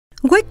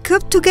Wake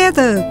Up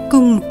Together,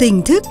 cùng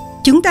tỉnh thức.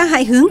 Chúng ta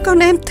hãy hướng con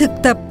em thực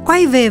tập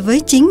quay về với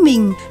chính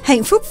mình,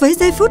 hạnh phúc với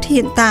giây phút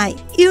hiện tại,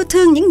 yêu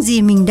thương những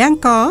gì mình đang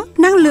có.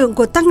 Năng lượng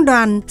của tăng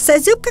đoàn sẽ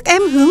giúp các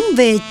em hướng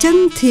về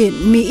chân thiện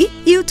mỹ,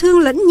 yêu thương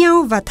lẫn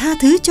nhau và tha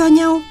thứ cho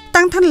nhau.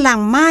 Tăng thân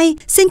làng Mai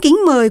xin kính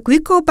mời quý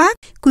cô bác,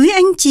 quý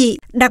anh chị,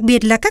 đặc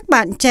biệt là các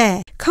bạn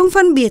trẻ, không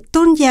phân biệt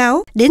tôn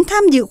giáo, đến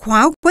tham dự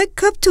khóa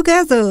Wake Up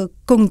Together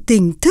cùng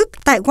tỉnh thức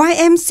tại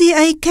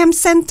YMCA Camp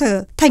Center,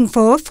 thành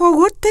phố Fort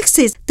Worth,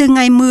 Texas, từ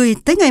ngày 10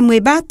 tới ngày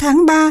 13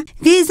 tháng 3.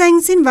 Ghi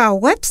danh xin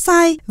vào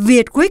website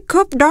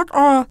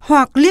vietwakeup.org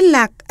hoặc liên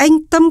lạc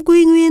anh Tâm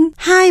Quy Nguyên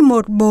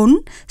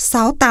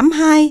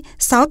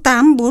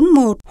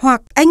 214-682-6841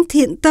 hoặc anh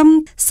Thiện Tâm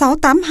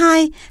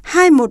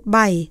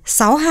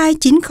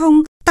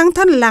 682-217-6290. Tăng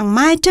thân làng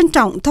Mai trân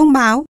trọng thông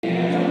báo.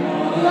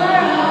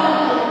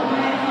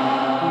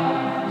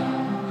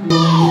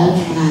 Nhớ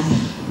là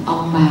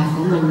ông bà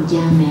của mình, cha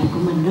mẹ của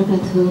mình rất là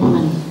thương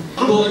mình.